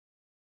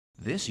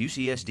This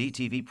UCSD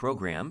TV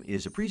program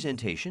is a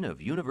presentation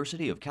of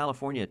University of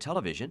California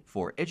Television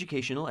for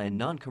educational and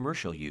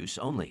non-commercial use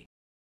only.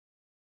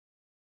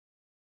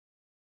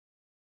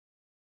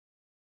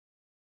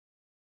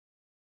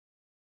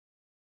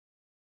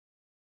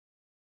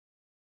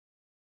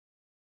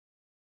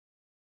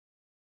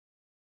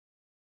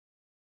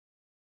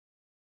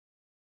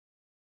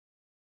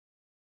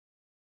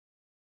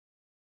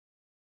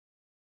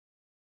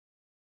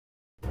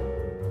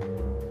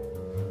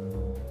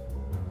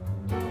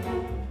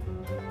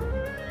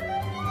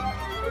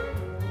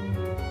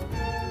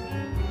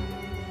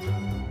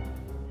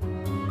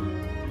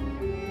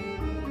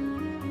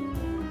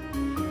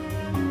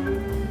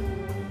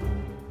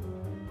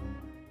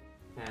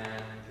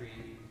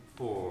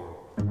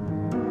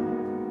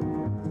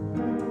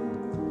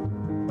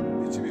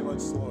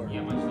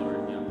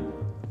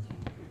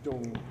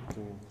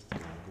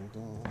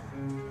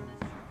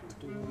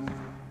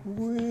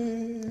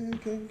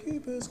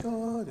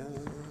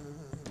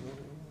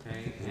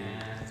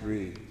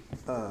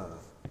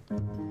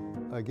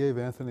 I gave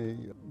Anthony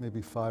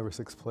maybe 5 or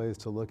 6 plays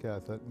to look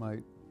at that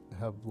might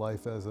have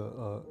life as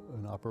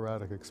an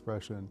operatic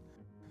expression.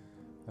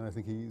 And I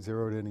think he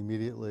zeroed in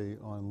immediately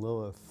on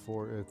Lilith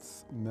for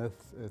its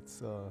myth,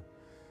 its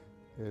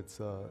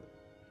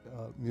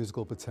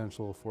musical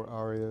potential for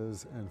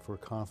arias and for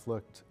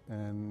conflict,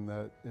 and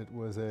that it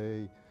was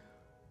a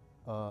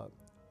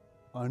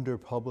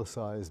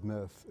under-publicized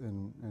myth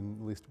in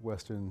at least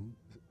Western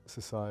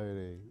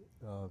society.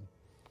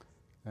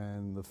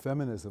 And the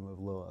feminism of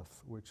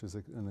Lilith, which is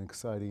an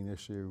exciting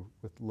issue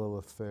with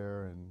Lilith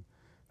Fair, and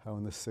how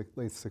in the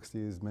late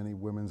 60s many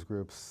women's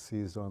groups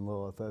seized on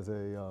Lilith as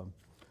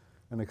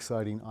an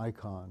exciting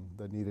icon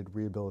that needed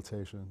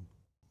rehabilitation.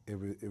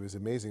 It was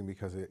amazing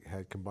because it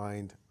had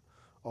combined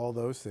all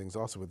those things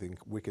also with a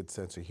wicked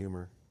sense of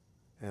humor.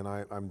 And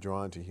I'm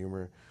drawn to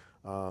humor.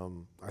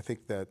 I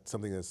think that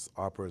something that's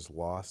opera is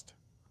lost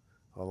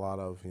a lot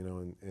of, you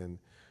know, and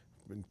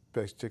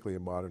particularly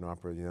in modern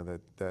opera, you know,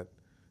 that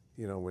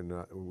you know,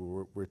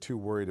 we're too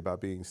worried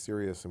about being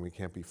serious and we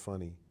can't be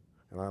funny.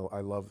 And I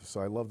love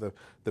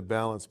the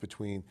balance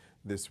between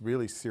this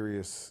really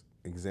serious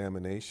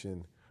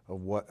examination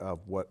of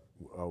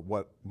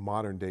what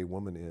modern day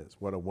woman is,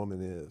 what a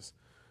woman is,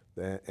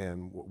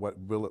 and what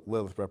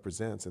Lilith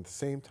represents. At the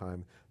same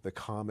time, the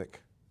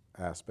comic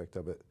aspect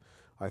of it,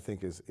 I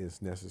think,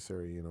 is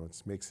necessary. You know,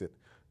 it makes it,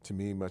 to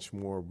me, much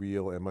more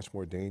real and much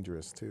more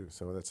dangerous too.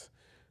 So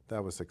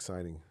that was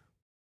exciting.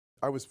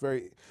 I was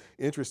very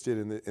interested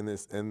in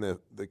the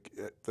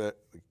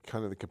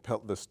kind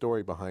of the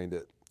story behind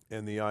it,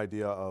 and the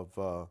idea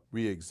of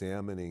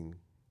re-examining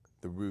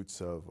the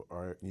roots of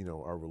our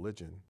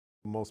religion.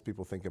 Most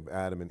people think of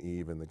Adam and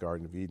Eve and the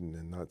Garden of Eden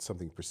and not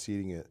something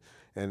preceding it,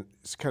 and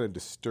it's kind of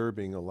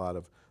disturbing a lot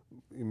of,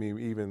 I mean,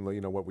 even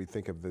what we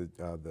think of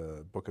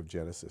the Book of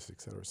Genesis,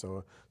 etc.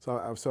 So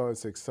I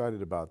was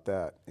excited about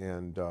that,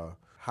 and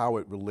how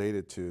it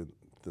related to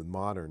the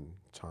modern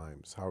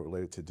times, how it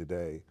related to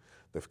today.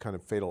 The kind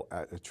of fatal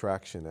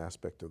attraction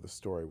aspect of the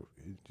story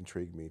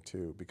intrigued me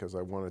too, because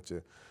I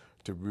wanted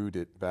to root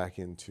it back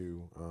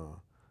into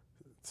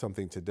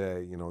something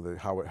today, you know,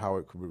 how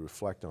it could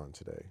reflect on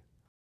today.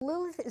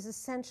 Lilith is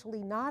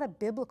essentially not a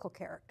biblical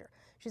character.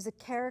 She's a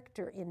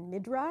character in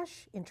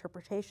Midrash,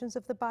 interpretations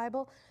of the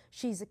Bible.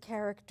 She's a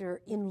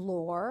character in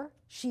lore.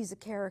 She's a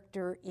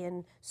character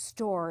in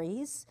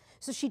stories.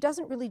 So she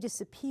doesn't really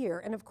disappear.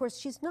 And of course,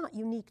 she's not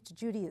unique to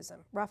Judaism.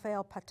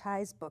 Raphael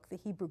Patai's book, The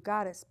Hebrew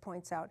Goddess,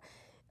 points out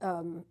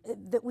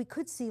that we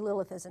could see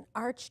Lilith as an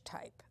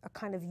archetype, a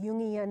kind of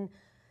Jungian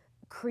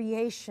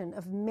creation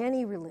of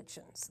many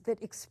religions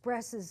that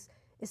expresses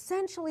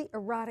essentially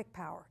erotic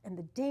power and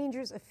the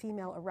dangers of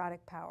female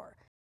erotic power.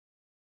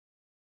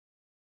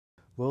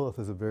 Lilith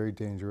is a very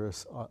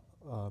dangerous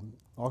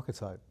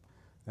archetype.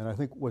 And I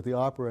think what the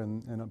opera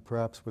and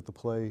perhaps what the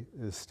play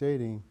is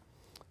stating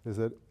is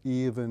that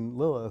Eve and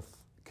Lilith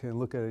can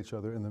look at each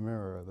other in the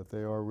mirror, that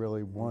they are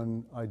really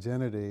one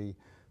identity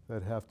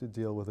that have to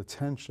deal with a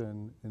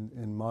tension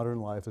in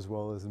modern life as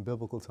well as in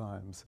biblical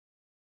times.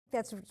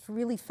 That's what's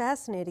really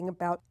fascinating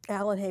about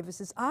Allan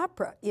Havis's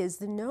opera, is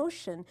the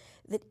notion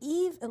that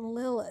Eve and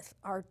Lilith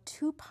are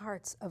two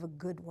parts of a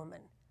good woman.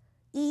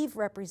 Eve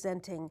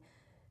representing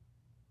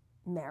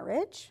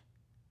marriage,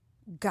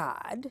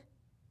 God,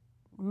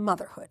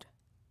 motherhood.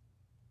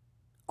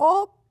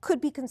 All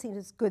could be conceived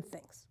as good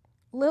things.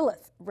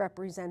 Lilith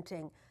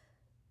representing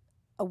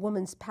a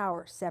woman's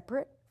power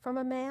separate from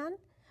a man,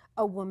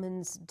 a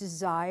woman's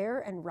desire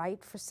and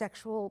right for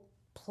sexual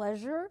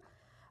pleasure,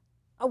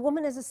 a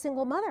woman as a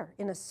single mother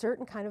in a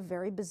certain kind of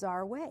very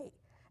bizarre way.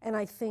 And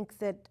I think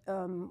that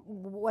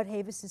what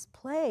Havis's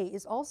play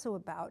is also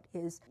about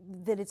is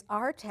that it's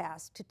our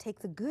task to take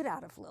the good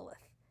out of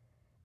Lilith.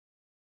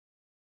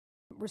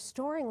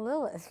 Restoring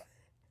Lilith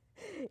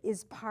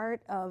is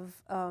part of,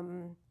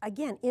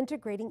 again,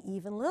 integrating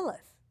Eve and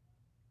Lilith.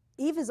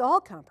 Eve is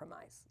all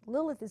compromise.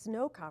 Lilith is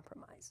no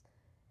compromise.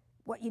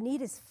 What you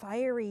need is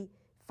fiery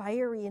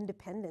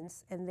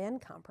independence and then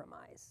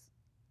compromise,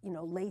 you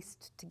know,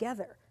 laced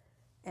together.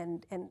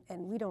 and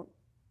we don't,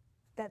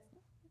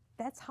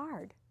 that's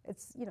hard.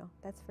 It's, you know,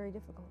 that's very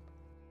difficult.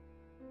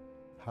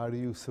 How do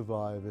you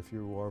survive if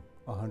you are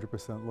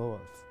 100% Lilith?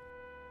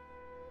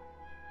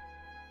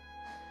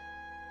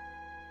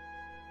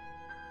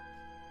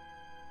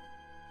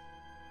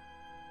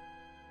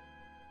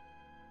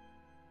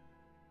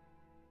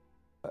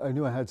 I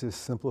knew I had to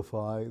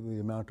simplify the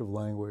amount of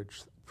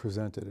language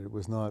presented. It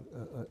was not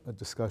a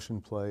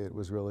discussion play. It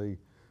was really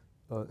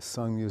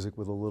sung music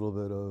with a little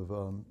bit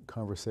of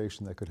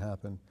conversation that could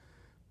happen.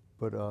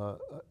 But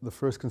the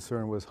first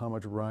concern was how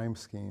much rhyme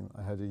scheme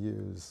I had to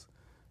use.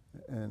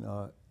 And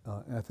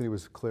Anthony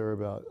was clear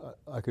about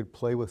I could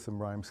play with some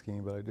rhyme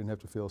scheme, but I didn't have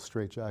to feel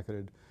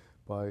straitjacketed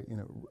by, you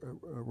know,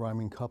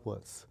 rhyming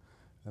couplets,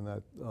 and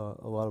that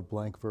a lot of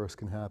blank verse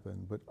can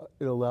happen. But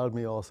it allowed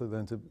me also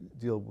then to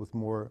deal with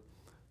more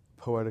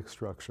poetic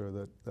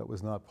structure that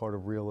was not part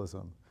of realism.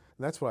 And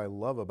that's what I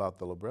love about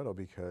the libretto,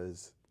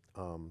 because,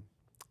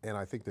 and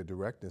I think the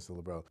directness of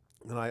the libretto,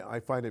 and I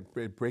find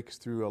it breaks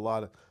through a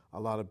lot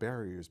of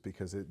barriers,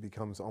 because it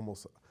becomes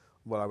almost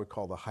what I would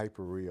call the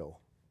hyper-real.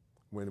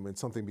 When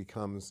something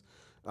becomes,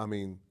 I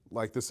mean,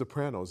 like The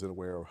Sopranos in a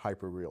way are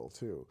hyper-real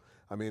too.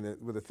 I mean,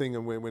 with the thing,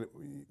 when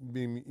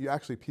you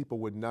actually, people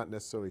would not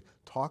necessarily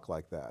talk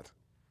like that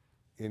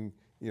in,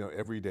 you know,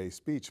 everyday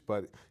speech,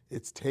 but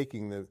it's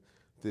taking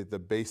the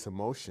base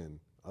emotion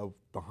of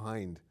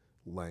behind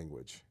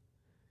language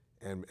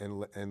and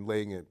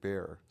laying it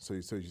bare. So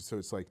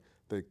it's like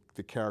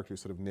the character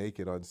sort of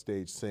naked on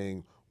stage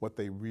saying what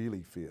they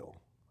really feel.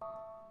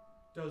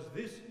 Does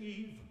this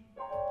Eve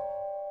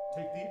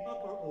take the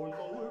upper or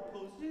lower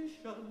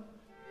position?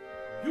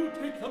 You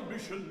take the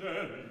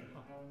missionary.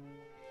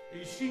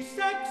 Is she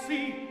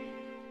sexy?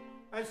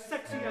 As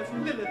sexy as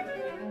Lilith?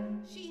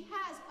 She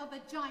has a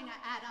vagina,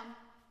 Adam.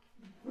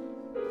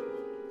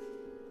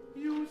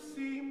 You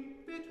seem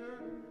bitter.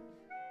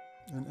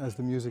 And as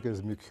the music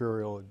is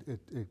mercurial,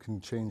 it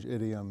can change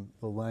idiom.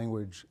 The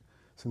language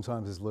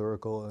sometimes is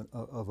lyrical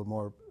of a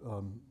more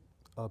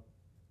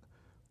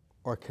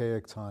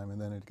archaic time, and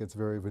then it gets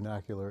very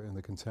vernacular in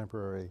the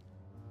contemporary.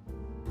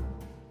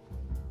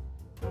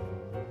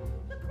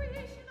 The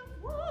creation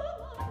of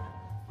woman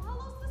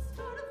follows the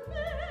start of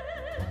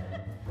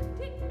man.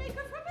 Take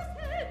maker from his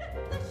head,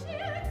 the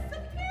sheer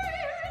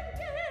superior and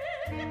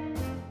dead.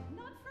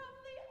 Not from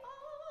the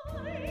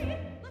eye,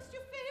 lest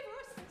you favor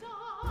a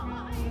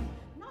sty.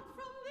 Not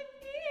from the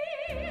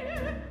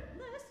ear,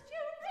 lest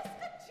you risk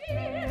a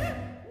jeer.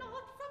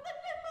 Not from the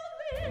nipple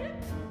lip,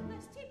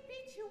 lest he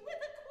beat you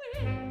with a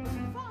quid.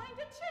 Find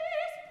a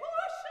chaste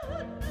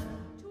portion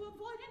to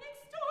avoid an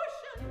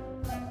extortion.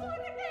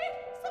 Subordinate,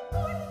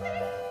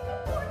 subordinate,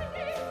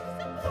 subordinate,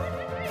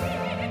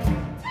 subordinate.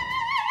 Take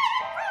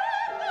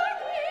from the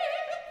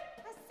rib,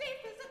 as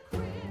safe as a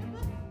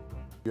crib.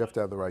 You have to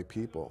have the right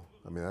people.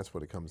 I mean, that's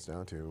what it comes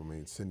down to. I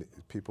mean,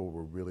 people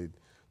were really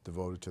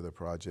devoted to the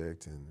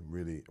project, and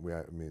really,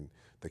 I mean,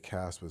 the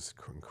cast was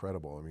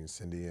incredible. I mean,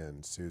 Cindy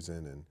and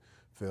Susan and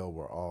Phil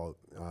were all,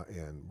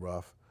 and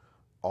Ruff,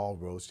 all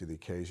rose to the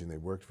occasion. They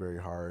worked very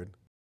hard.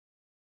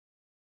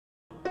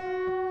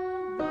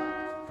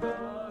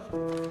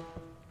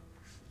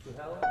 To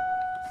hell,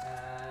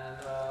 and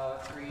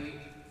 3,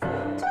 4.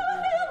 To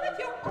hell with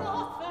your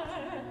offer.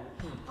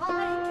 I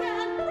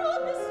can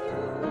promise you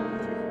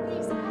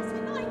these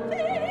asinine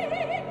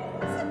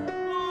things.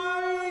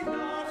 Why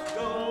not,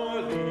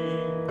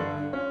 darling?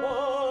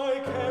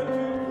 Why can't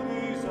you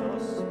please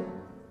us?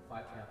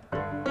 5 count.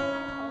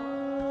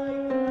 Why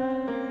can't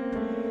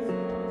you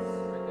please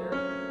us?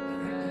 Right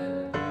there.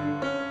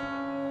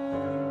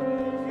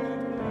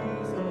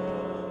 Please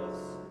us.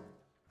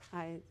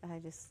 I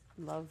just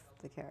love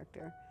the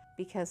character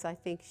because I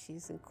think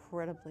she's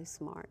incredibly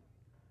smart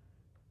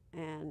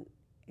and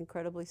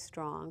incredibly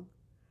strong,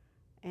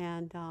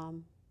 and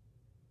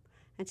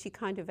she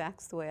kind of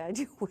acts the way I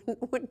do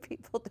when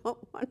people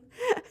don't want,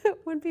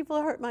 when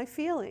people hurt my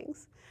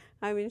feelings.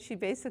 I mean, she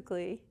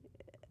basically,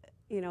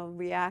 you know,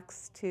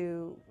 reacts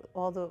to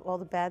all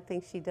the bad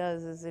things she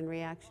does is in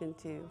reaction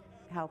to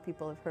how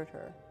people have hurt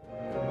her.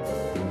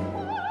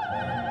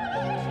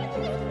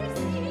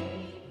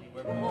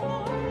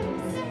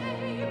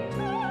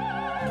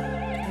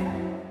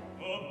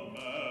 A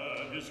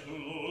man is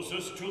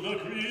closest to the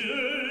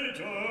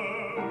Creator.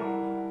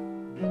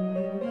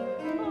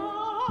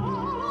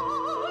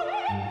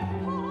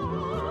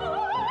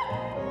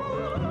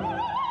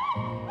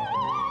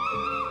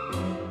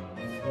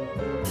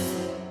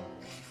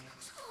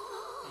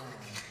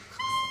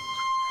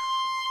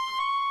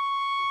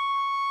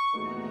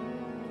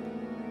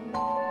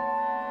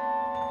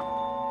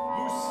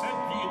 You said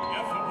the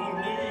ineffable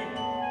name.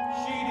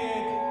 She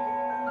did.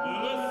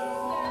 Lilith.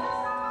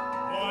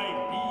 Why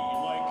be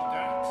like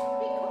that?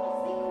 Because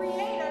the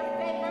Creator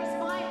favors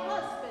my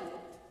husband.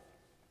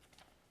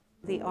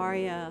 The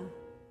aria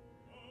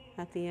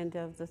at the end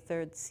of the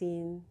third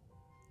scene,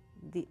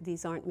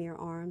 these aren't mere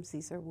arms,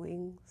 these are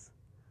wings.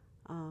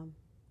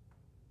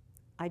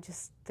 I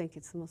just think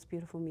it's the most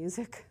beautiful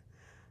music.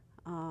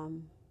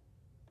 And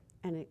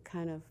it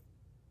kind of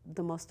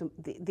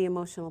the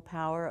emotional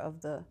power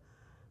of the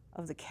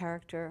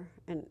character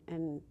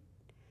and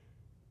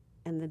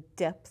the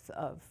depth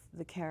of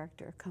the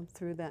character come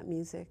through that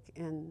music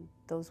and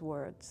those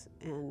words.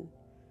 And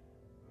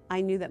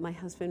I knew that my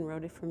husband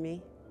wrote it for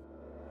me.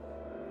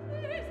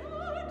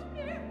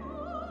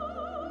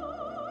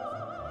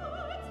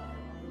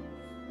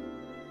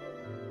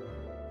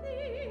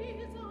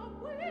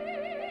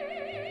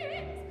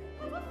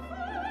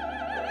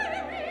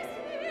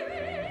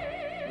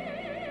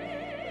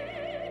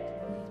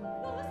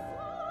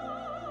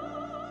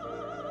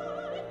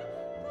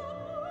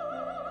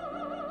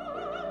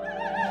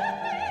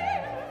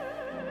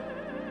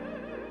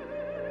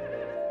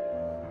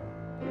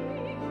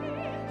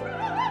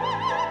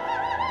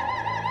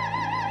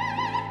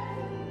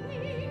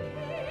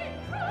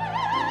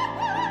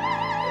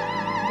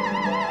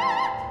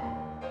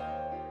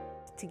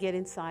 To get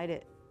inside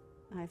it,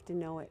 I have to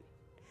know it.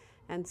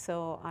 And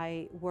so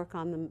I work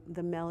on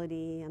the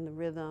melody and the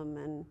rhythm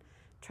and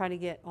try to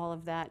get all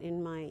of that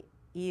in my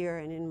ear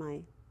and in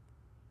my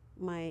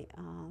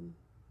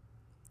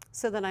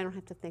so that I don't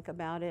have to think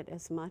about it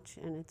as much,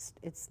 and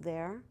it's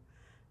there.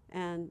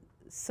 And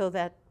so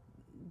that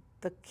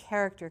the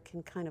character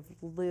can kind of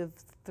live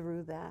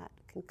through that,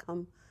 can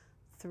come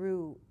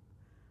through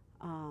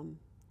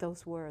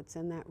those words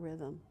and that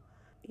rhythm.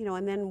 You know,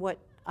 and then what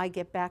I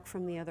get back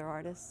from the other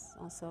artists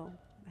also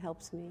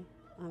helps me.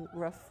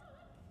 Ruff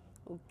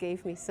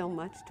gave me so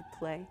much to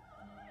play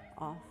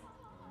off.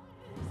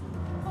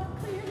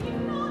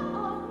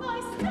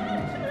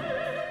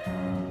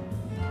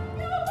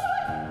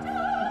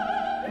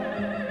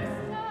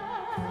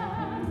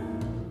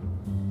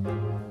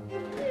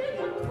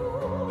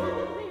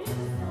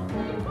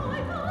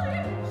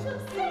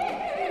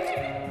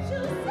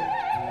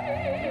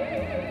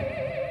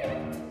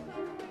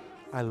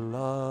 I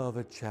love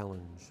a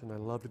challenge, and I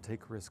love to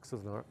take risks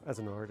as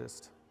an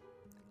artist.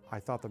 I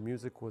thought the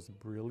music was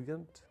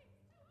brilliant.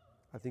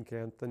 I think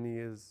Anthony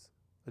is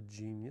a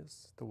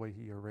genius, the way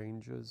he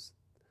arranges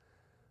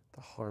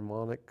the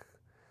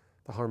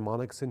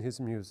harmonics in his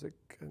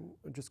music, and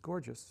just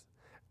gorgeous.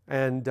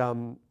 And I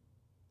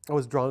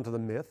was drawn to the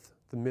myth.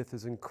 The myth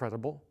is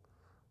incredible.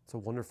 It's a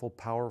wonderful,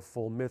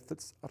 powerful myth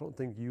that's, I don't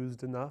think,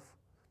 used enough,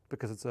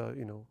 because it's a,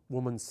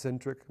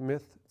 woman-centric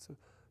myth. It's a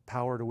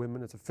power to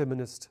women. It's a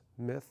feminist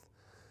myth.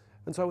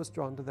 And so I was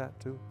drawn to that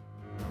too.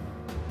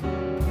 You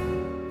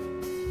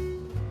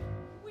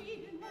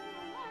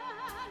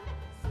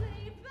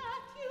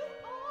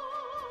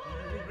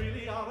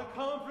really ought to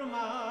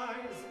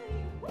compromise. You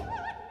want me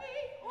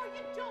or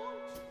you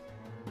don't.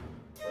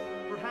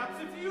 Perhaps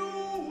if you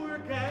were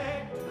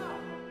gagged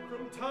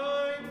from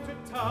time to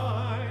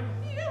time,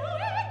 you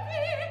would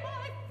be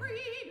my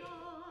freedom.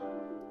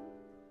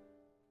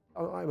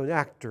 I'm an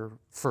actor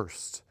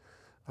first.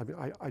 I mean,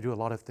 I do a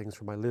lot of things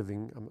for my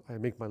living. I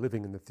make my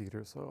living in the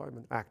theater, so I'm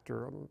an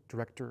actor, I'm a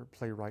director,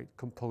 playwright,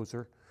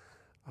 composer,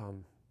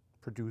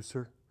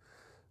 producer.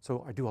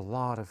 So I do a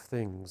lot of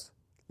things,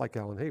 like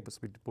Allan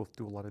Havis. We both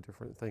do a lot of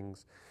different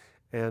things.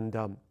 And,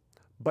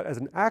 but as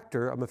an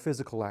actor, I'm a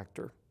physical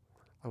actor.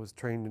 I was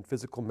trained in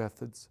physical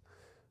methods.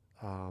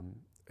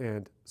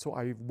 And so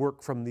I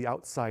work from the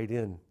outside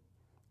in.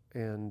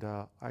 And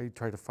I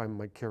try to find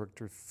my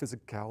character's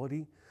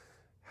physicality,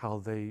 how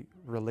they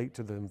relate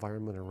to the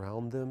environment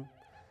around them,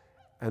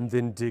 and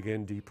then dig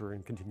in deeper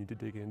and continue to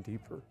dig in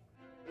deeper.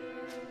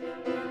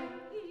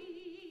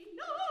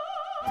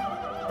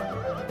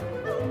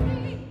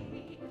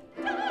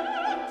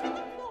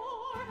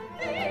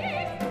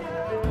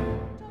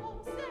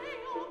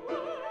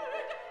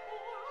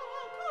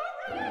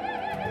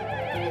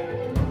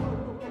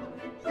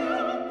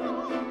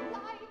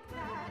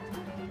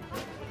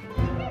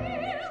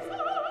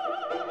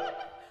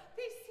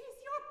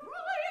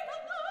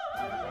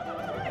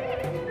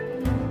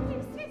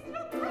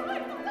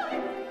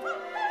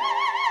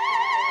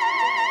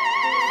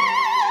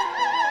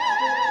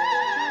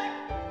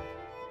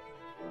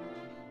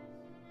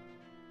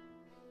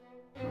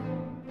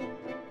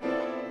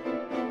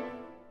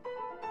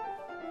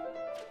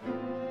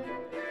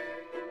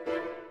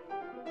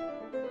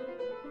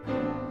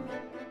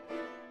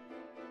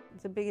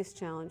 The biggest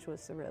challenge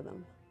was the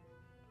rhythm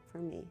for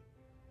me.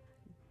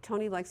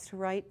 Tony likes to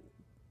write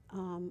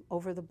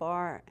over the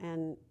bar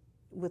and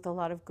with a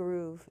lot of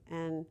groove,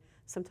 and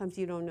sometimes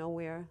you don't know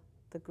where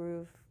the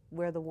groove,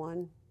 where the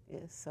one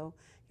is. So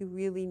you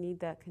really need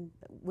that.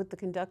 With the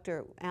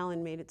conductor,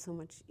 Allan made it so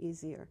much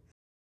easier.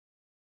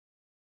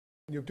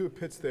 You do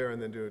pits there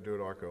and then do it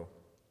arco,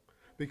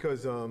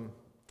 because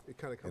it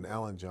kind of. And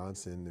Alan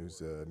Johnson, who's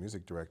a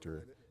music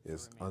director,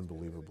 is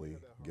unbelievably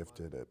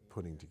gifted at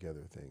putting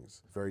together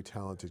things. Very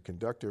talented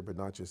conductor, but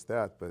not just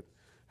that, but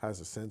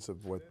has a sense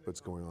of what's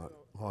going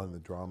on in the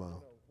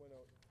drama,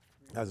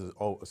 has a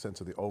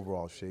sense of the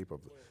overall shape of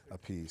a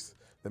piece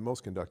that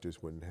most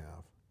conductors wouldn't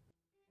have.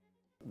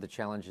 The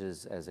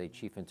challenges as a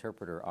chief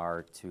interpreter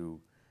are to,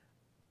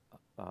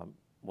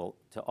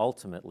 to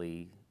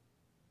ultimately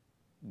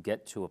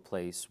get to a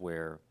place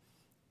where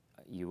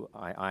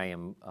I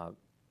am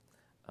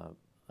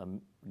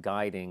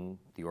guiding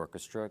the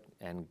orchestra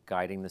and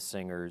guiding the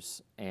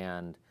singers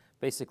and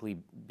basically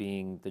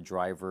being the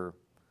driver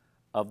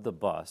of the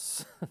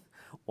bus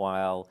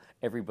while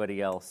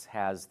everybody else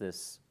has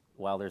this,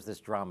 while there's this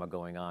drama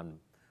going on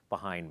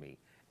behind me.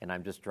 And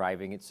I'm just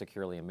driving it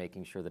securely and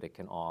making sure that it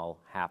can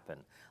all happen.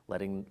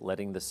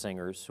 Letting the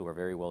singers, who are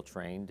very well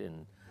trained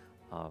in,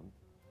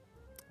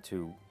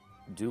 to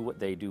do what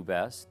they do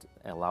best,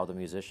 allow the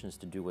musicians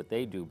to do what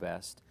they do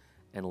best,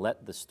 and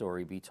let the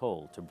story be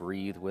told, to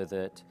breathe with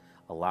it,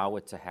 allow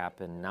it to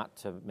happen, not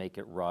to make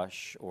it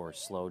rush or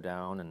slow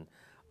down, and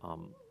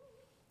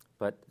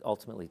but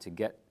ultimately to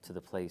get to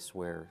the place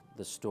where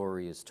the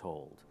story is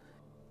told.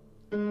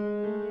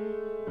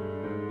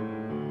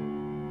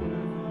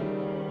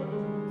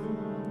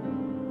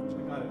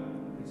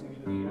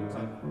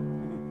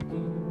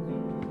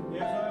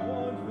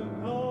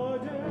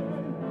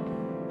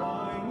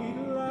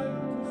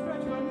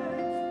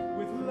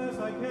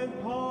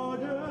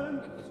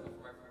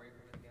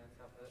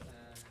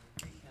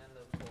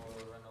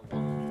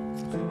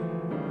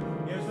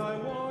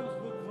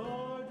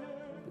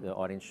 The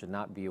audience should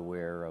not be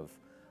aware of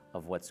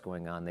what's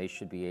going on. They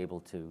should be able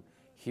to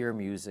hear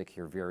music,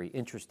 hear very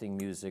interesting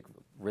music,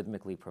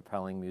 rhythmically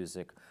propelling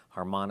music,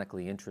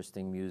 harmonically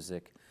interesting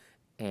music,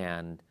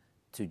 and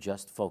to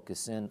just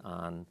focus in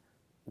on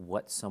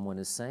what someone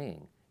is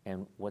saying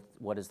and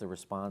what is the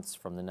response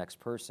from the next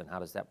person. How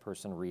does that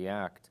person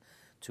react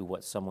to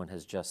what someone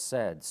has just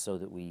said, so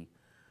that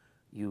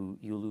you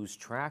lose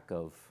track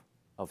of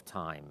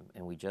time,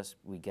 and we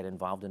get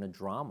involved in a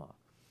drama,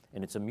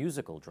 and it's a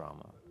musical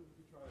drama.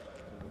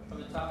 From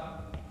the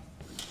top,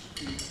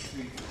 2,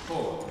 3,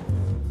 4.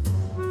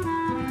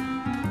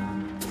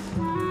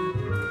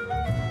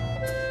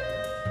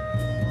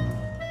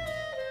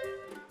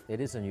 It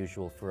is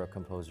unusual for a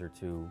composer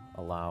to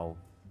allow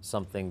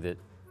something that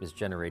is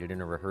generated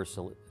in a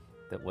rehearsal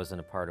that wasn't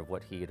a part of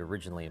what he had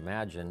originally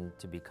imagined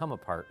to become a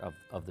part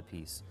of the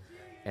piece.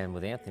 And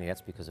with Anthony,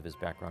 that's because of his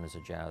background as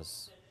a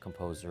jazz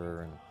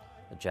composer and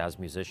a jazz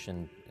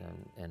musician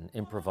and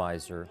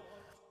improviser.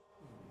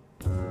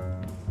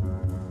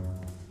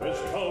 As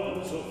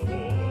counsel for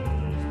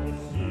these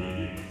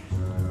proceedings,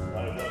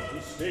 I want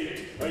to state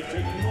I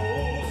take no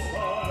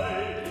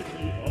side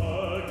in the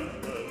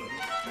argument.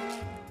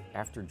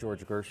 After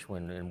George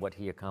Gershwin and what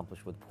he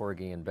accomplished with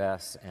Porgy and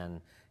Bess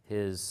and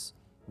his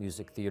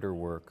music theater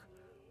work,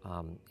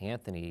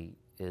 Anthony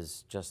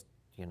is just,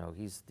 you know,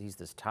 he's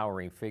this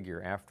towering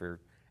figure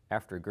after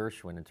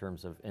Gershwin in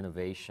terms of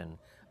innovation,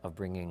 of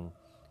bringing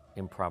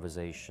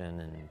improvisation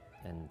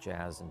and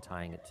jazz and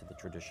tying it to the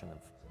tradition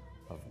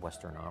of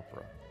Western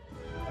opera. The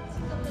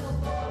little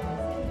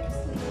boys in their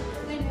sleep,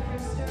 they never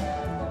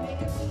stir or make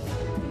a peep.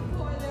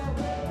 Before they're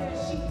awake, their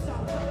sheets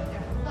are wet,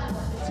 their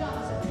flour,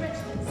 jobs are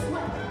drenched in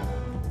sweat.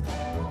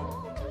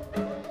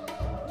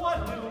 What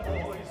little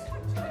boys?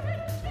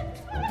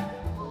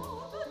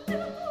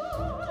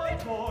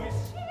 White boys.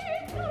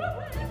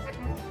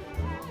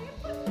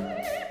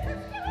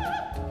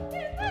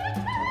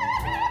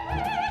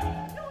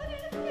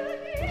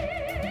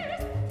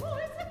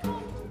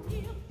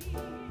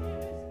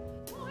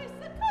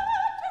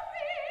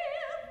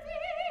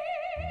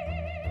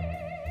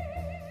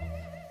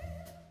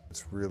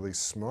 It's really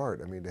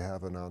smart. I mean, to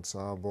have an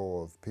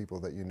ensemble of people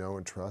that you know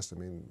and trust. I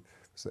mean,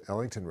 it's the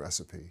Ellington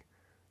recipe.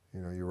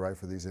 You know, you write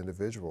for these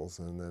individuals,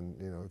 and then,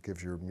 you know, it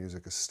gives your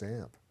music a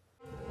stamp.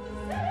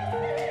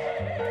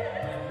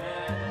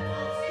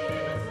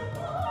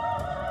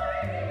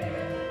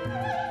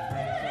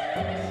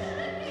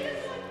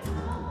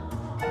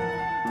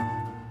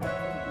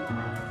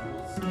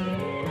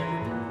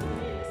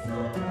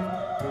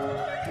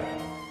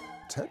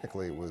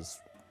 Technically, it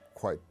was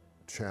quite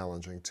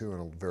challenging too,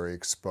 and very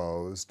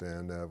exposed,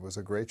 and it was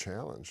a great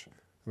challenge. I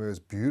mean, it was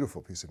a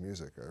beautiful piece of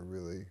music. I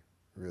really,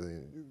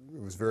 it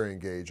was very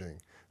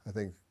engaging. I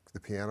think the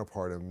piano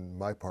part and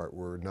my part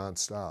were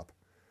nonstop.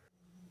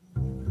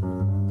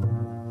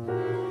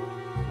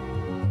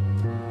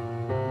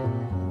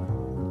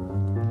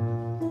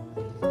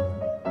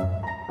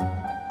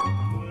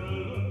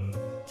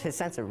 His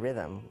sense of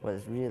rhythm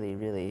was really,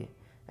 really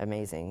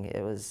amazing.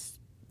 It was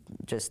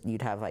just,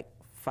 you'd have like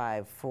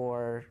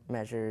 5/4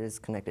 measures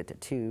connected to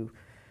 2,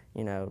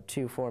 you know,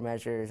 2/4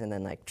 measures, and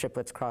then like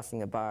triplets crossing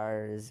the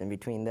bars in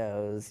between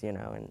those, you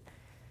know, and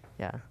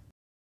yeah.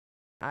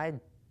 I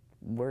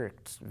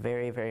worked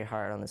very, very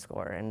hard on the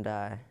score, and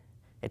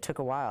it took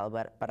a while,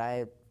 but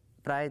I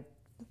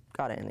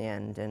got it in the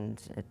end, and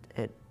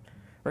it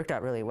worked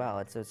out really well.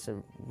 It's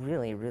a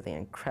really, really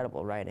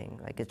incredible writing.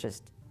 Like, it's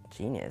just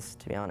genius,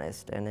 to be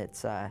honest, and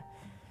it's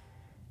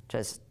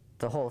just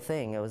the whole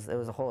thing. It was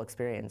a whole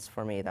experience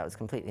for me that was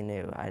completely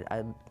new.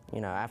 I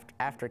you know,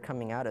 after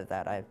coming out of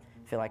that, I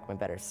feel like I'm a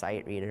better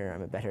sight reader.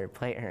 I'm a better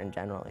player in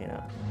general, you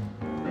know.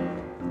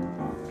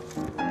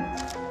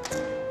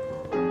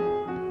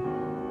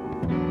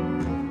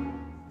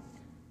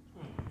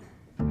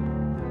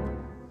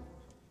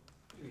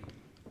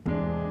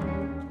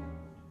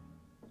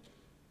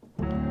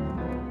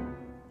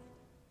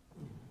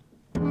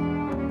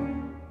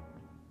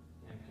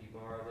 Empty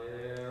bar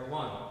there.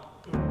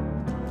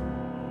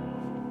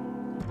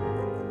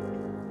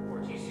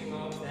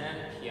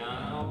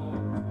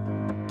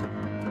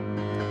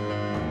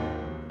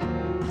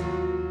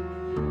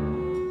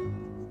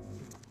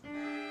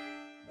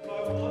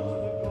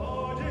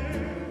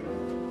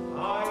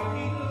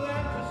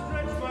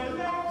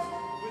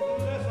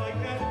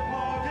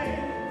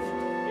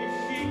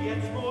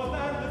 gets more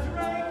than the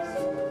dregs.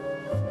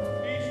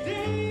 Each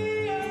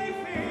day I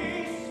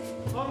face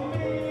a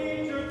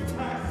major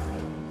task,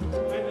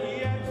 and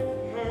yet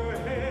her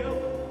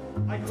help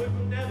I could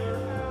never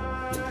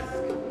ask.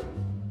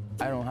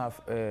 I don't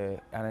have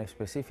a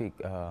specific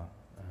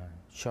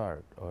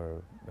chart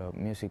or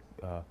music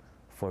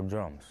for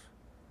drums.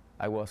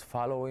 I was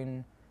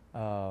following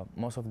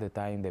most of the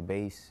time the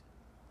bass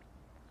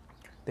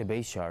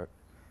chart,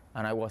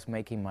 and I was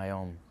making my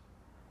own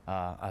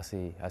as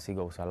he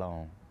goes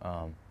along.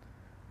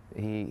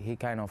 He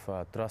kind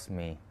of trusts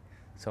me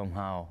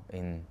somehow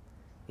in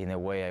a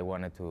way I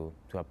wanted to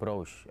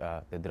approach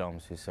the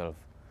drums itself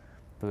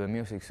to the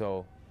music.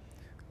 So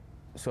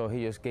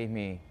he just gave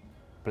me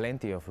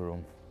plenty of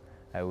room,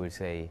 I will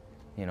say,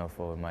 you know,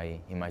 for my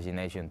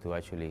imagination to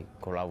actually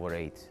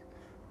collaborate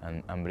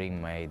and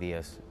bring my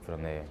ideas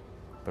from the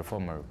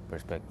performer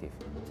perspective.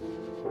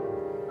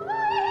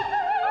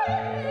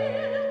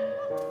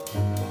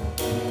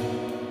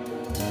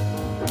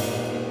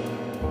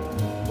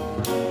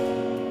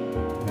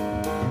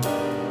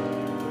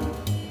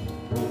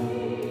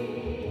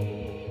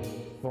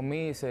 For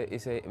me, it's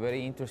a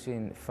very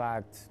interesting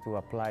fact to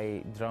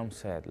apply drum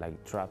set,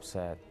 like trap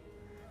set,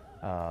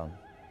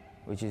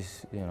 which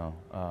is, you know,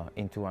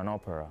 into an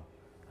opera,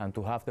 and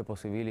to have the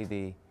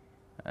possibility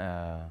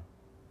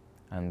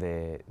and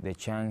the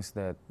chance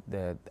that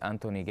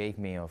Anthony gave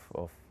me of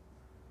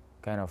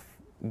kind of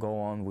go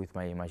on with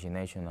my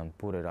imagination and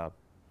put it up,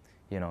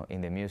 you know,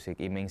 in the music.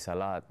 It means a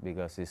lot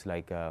because it's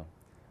like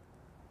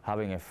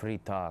having a free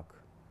talk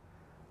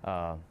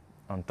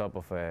on top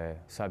of a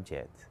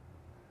subject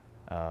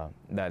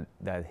that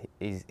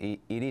it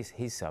is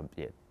his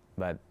subject,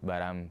 but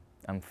I'm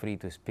free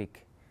to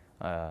speak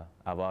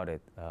about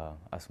it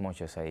as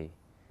much as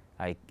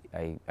I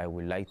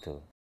would like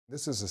to.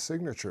 This is a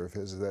signature of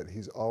his, that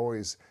he's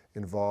always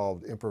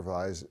involved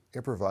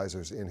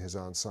improvisers in his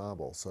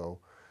ensemble. So,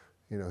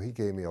 you know, he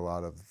gave me a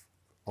lot of,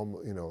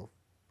 you know,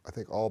 I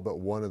think all but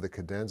one of the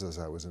cadenzas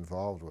I was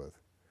involved with.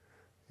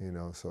 You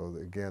know, so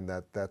again,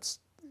 that's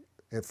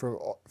and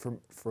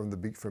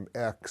from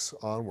X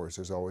onwards,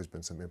 there's always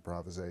been some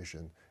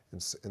improvisation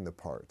in the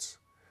parts,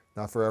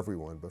 not for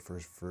everyone, but for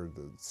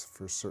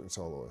certain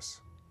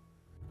soloists.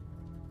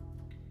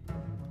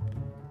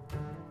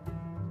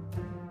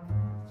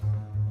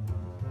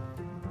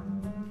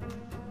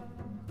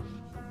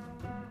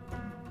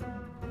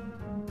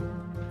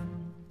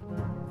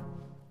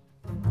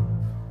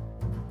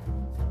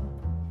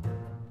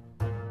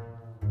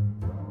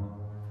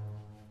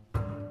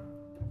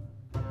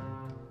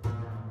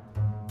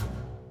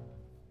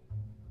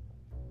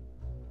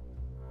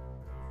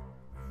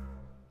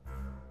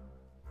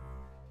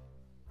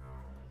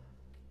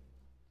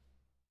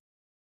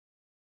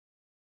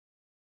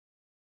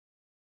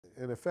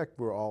 In effect,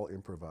 we're all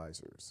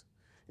improvisers.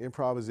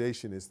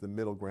 Improvisation is the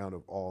middle ground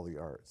of all the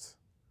arts.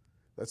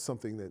 That's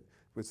something that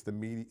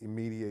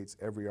mediates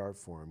every art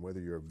form, whether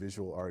you're a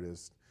visual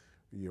artist,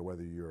 you know,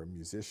 whether you're a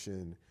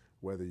musician,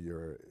 whether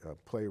you're a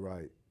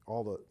playwright.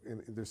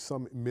 And there's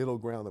some middle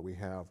ground that we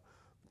have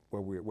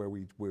where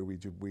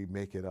we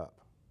make it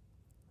up.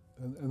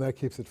 And that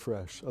keeps it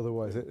fresh.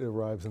 Otherwise, it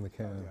arrives in the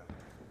can.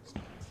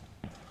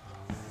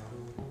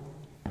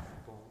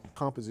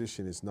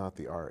 Composition is not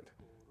the art.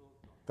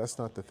 That's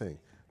not the thing.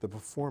 The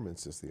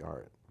performance is the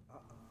art.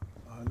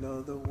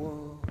 Another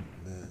woman.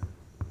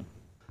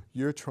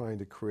 You're trying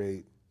to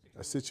create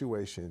a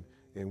situation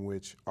in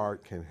which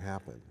art can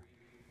happen.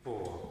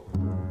 4.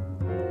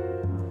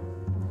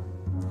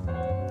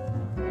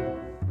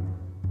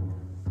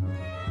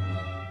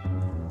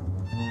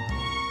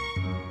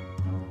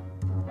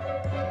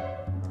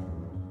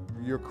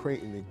 You're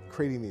creating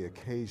the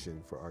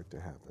occasion for art to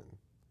happen.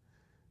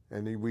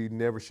 And we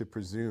never should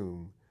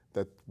presume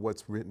that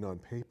what's written on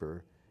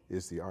paper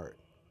is the art.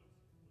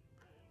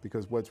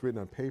 Because what's written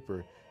on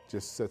paper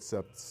just sets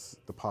up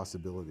the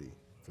possibility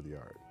for the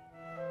art.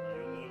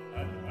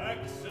 An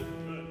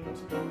accident of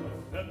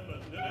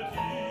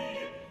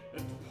femininity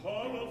and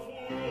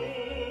powerful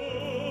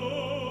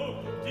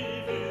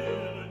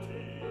divinity,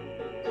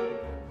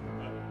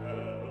 an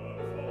error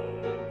for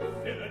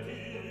infinity.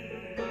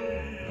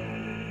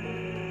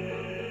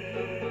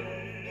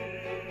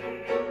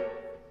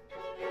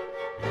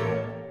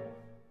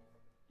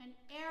 An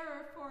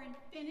error for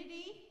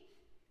infinity,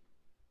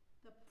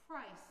 the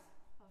price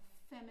of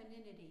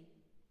femininity.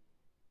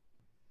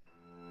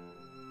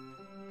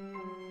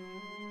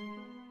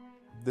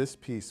 This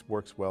piece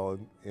works well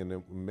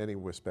in many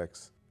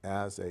respects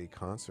as a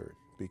concert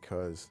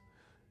because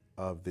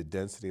of the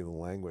density of the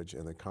language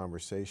and the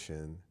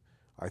conversation.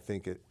 I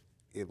think it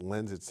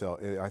lends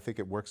itself, I think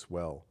it works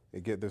well.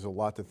 There's a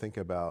lot to think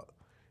about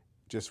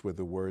just with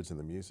the words and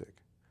the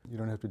music. You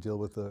don't have to deal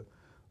with the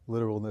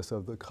literalness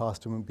of the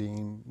costume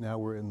being, now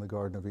we're in the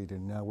Garden of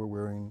Eden, now we're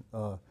wearing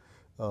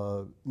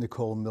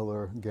Nicole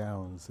Miller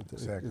gowns.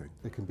 Exactly.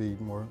 It can be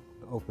more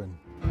open.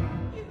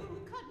 You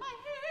cut my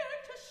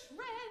hair to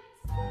shreds.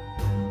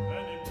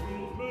 An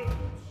improvement.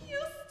 You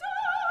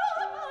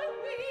stole my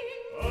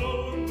wings.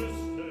 Our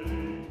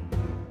mistake.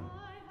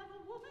 I have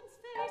a woman's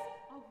face,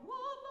 a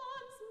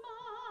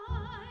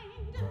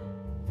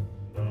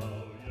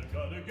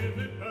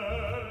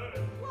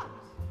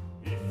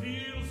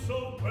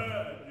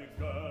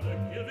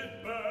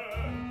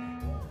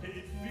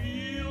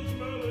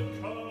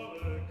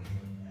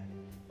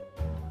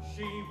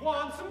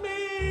wants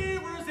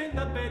mirrors in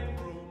the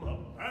bedroom. A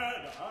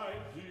bad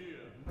idea.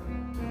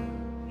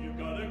 You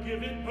gotta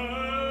give it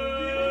back.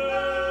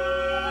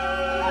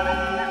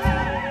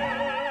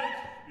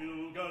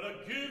 You gotta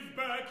give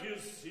back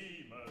his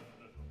semen.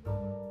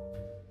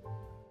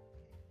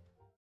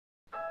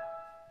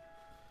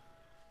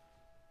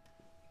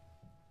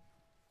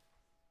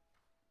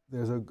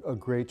 There's a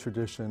great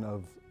tradition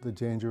of the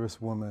dangerous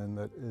woman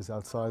that is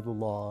outside the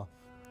law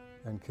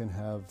and can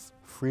have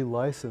free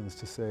license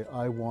to say,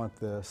 I want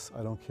this,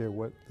 I don't care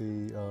what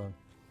the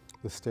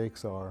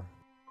stakes are.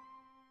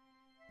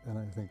 And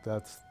I think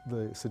that's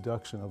the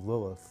seduction of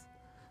Lilith.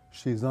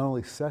 She's not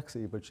only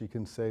sexy, but she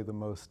can say the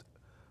most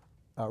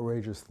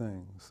outrageous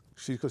things.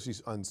 Because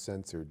she's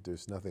uncensored,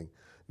 there's nothing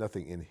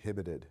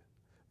inhibited.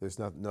 There's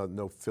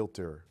no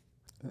filter.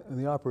 And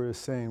the opera is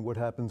saying what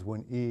happens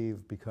when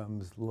Eve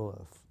becomes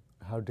Lilith.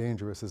 How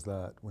dangerous is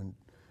that when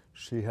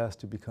she has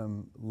to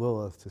become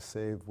Lilith to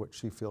save what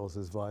she feels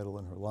is vital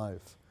in her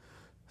life?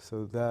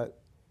 So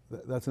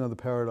that's another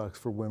paradox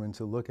for women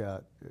to look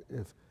at.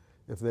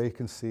 If they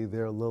can see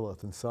their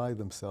Lilith inside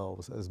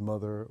themselves as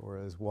mother or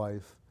as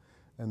wife,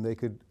 and they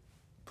could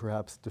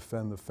perhaps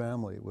defend the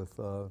family with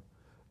a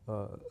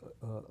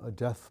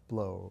death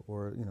blow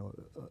or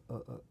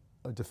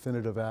a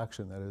definitive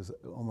action that is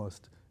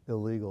almost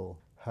illegal.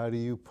 How do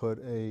you put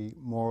a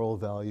moral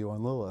value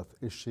on Lilith?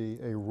 Is she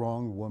a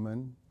wronged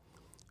woman?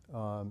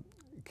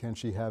 Can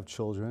she have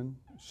children?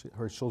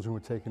 Her children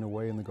were taken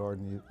away in the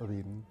Garden of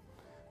Eden.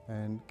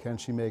 And can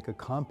she make a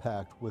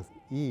compact with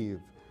Eve?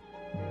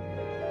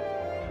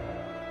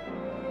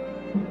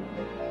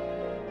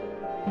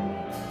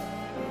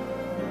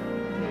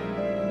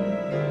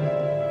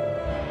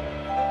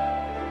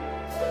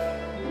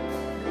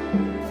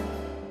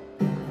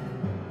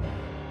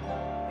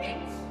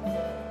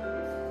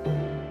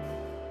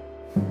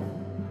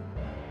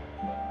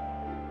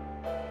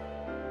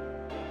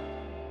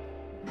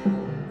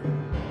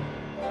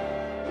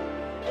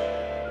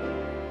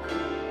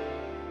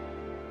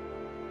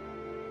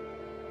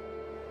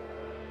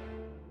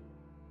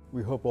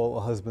 We hope all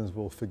husbands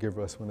will forgive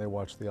us when they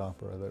watch the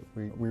opera, that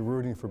we're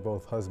rooting for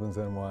both husbands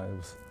and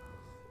wives.